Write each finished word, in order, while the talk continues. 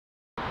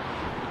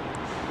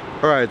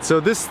Alright, so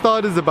this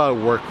thought is about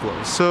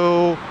workflow.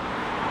 So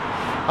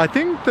I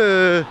think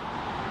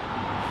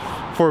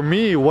for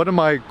me, one of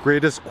my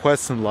greatest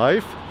quests in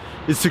life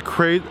is to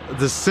create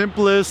the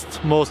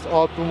simplest, most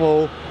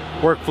optimal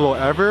workflow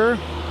ever,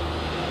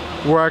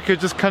 where I could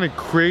just kind of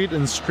create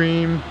and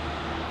stream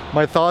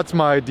my thoughts,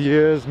 my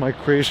ideas, my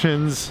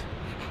creations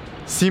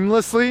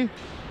seamlessly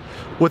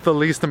with the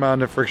least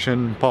amount of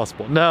friction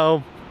possible.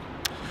 Now,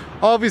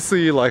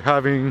 obviously, I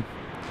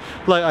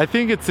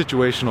think it's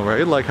situational,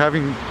 right? Like,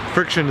 having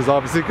friction is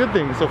obviously a good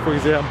thing. So for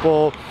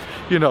example,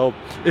 you know,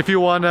 if you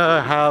want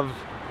to have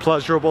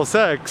pleasurable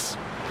sex,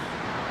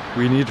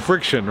 we need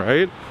friction,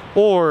 right?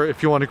 Or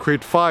if you want to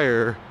create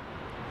fire,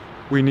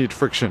 we need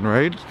friction,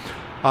 right?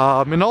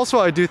 And also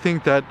I do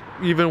think that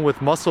even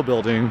with muscle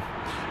building,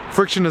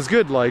 friction is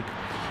good. Like,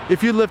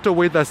 if you lift a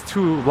weight that's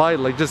too light,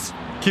 like just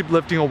keep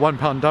lifting a 1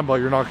 pound dumbbell,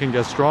 you're not gonna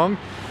get strong.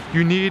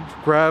 You need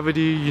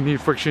gravity, you need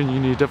friction, you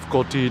need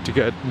difficulty to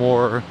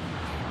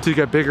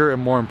get bigger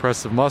and more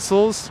impressive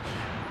muscles.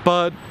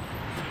 But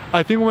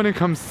I think when it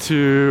comes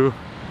to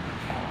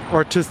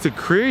artistic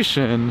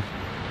creation,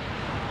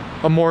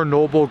 a more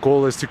noble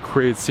goal is to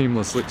create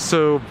seamlessly.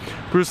 So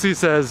Bruce Lee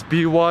says,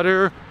 be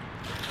water.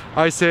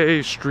 I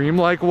say stream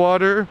like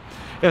water.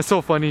 And it's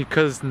so funny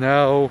because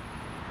now,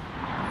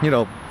 you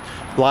know,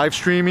 live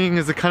streaming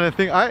is the kind of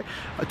thing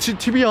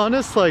to be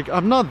honest, like,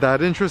 I'm not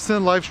that interested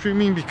in live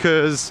streaming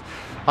because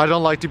I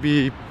don't like to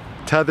be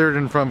tethered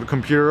in front of a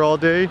computer all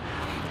day.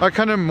 I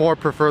kind of more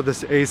prefer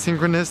this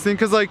asynchronous thing,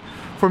 because like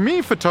for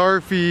me,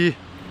 photography,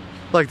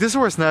 like, this is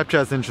where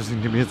Snapchat's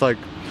interesting to me. It's like,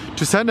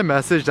 to send a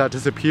message that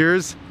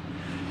disappears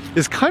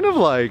is kind of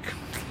like,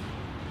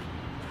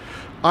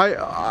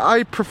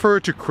 I prefer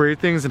to create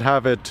things and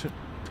have it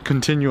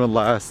continue and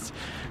last.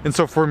 And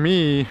so for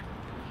me,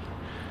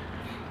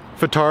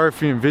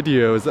 photography and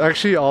video is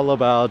actually all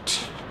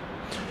about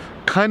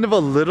kind of a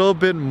little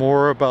bit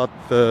more about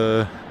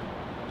the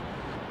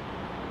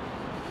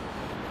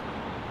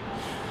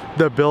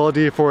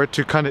ability for it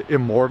to kind of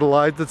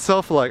immortalize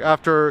itself. Like,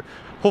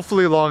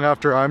 hopefully long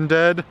after I'm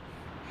dead,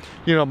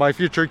 you know, my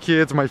future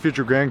kids, my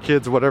future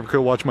grandkids, whatever, could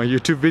watch my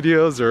YouTube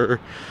videos or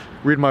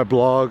read my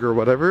blog or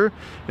whatever.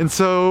 And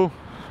so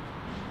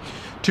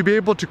to be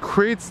able to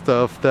create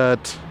stuff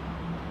that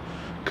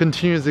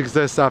continues to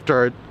exist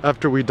after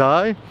we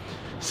die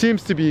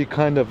seems to be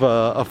kind of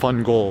a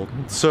fun goal.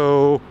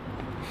 So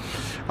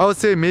I would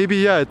say maybe,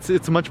 yeah,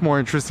 it's much more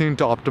interesting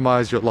to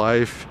optimize your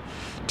life,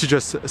 to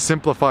just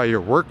simplify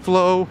your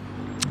workflow.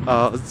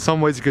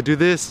 Some ways you could do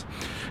this.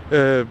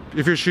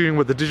 If you're shooting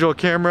with a digital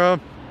camera,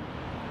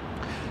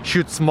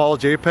 shoot small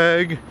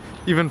JPEG.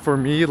 Even for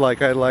me,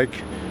 like, I like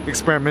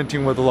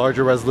experimenting with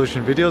larger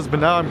resolution videos, but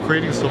now I'm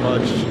creating so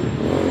much.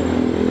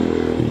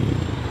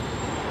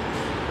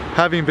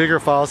 Having bigger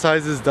file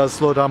sizes does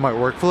slow down my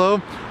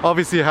workflow.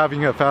 Obviously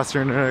having a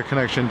faster internet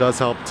connection does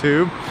help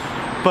too.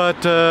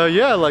 But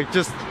yeah, like,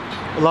 just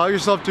allow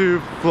yourself to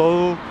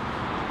flow,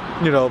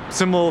 you know,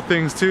 simple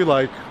things too,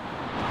 like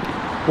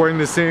wearing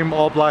the same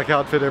all black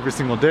outfit every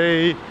single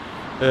day.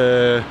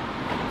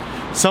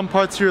 Some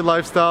parts of your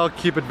lifestyle,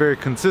 keep it very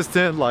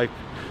consistent, like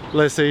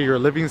let's say your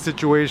living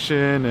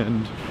situation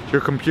and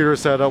your computer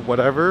setup,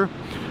 whatever.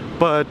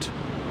 But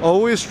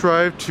always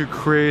strive to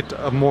create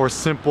a more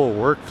simple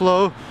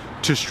workflow,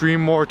 to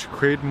stream more, to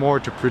create more,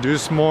 to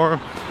produce more,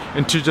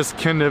 and to just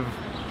kind of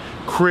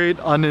create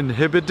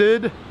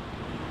uninhibited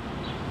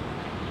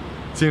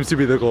seems to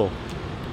be the goal.